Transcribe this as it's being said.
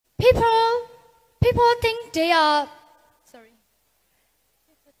People think they are. Sorry.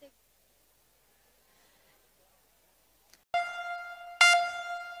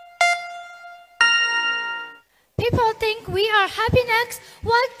 People think we are happiness.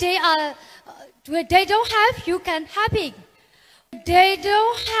 What they are, they don't have. You can happy. They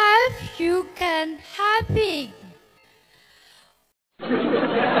don't have. You can happy.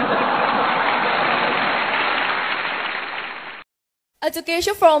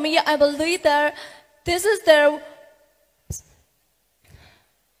 Education for me, I believe that this is the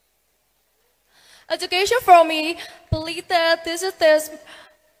education for me. Believe that this is the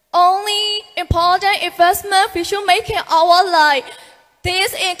only important investment we should make in our life.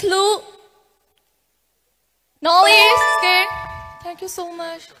 This include knowledge, skill. Thank you so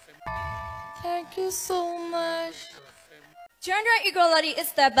much. Thank you so much. Gender equality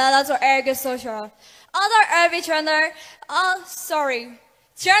is the balance of every social.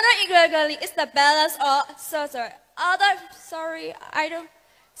 Gender equality is the balance of social. I don't.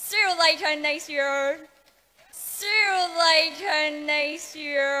 See you later next year. See you later next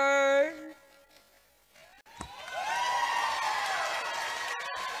year.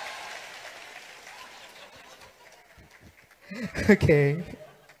 Okay.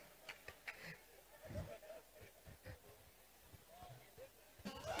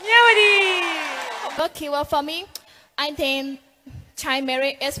 But keyword for me, I think child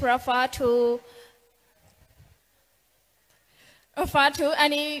marriage is refer to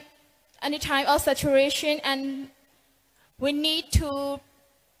any time of situation, and we need to.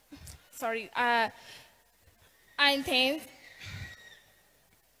 Sorry, I think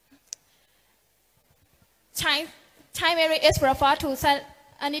child marriage is refer to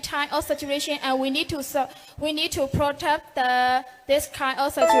any time of situation, and we need to protect this kind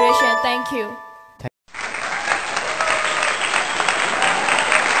of situation. Thank you.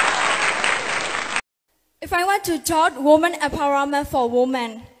 If I want to talk women empowerment for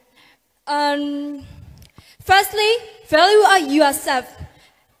women, firstly, value yourself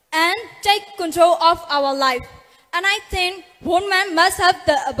and take control of our life. And I think women must have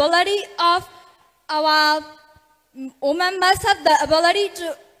the ability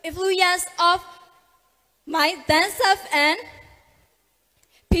to influence of themselves and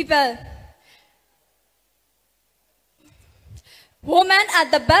people. Women are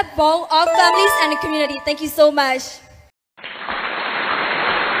the backbone of families and the community. Thank you so much.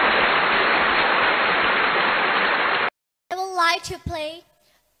 I would like to play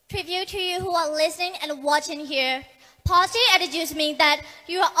tribute to you who are listening and watching here. Positive attitudes mean that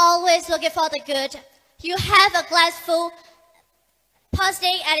you are always looking for the good. You have a glass full.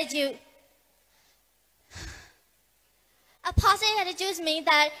 Positive attitude. A positive attitude means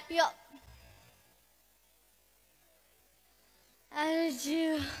that you are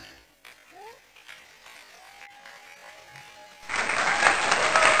attitude.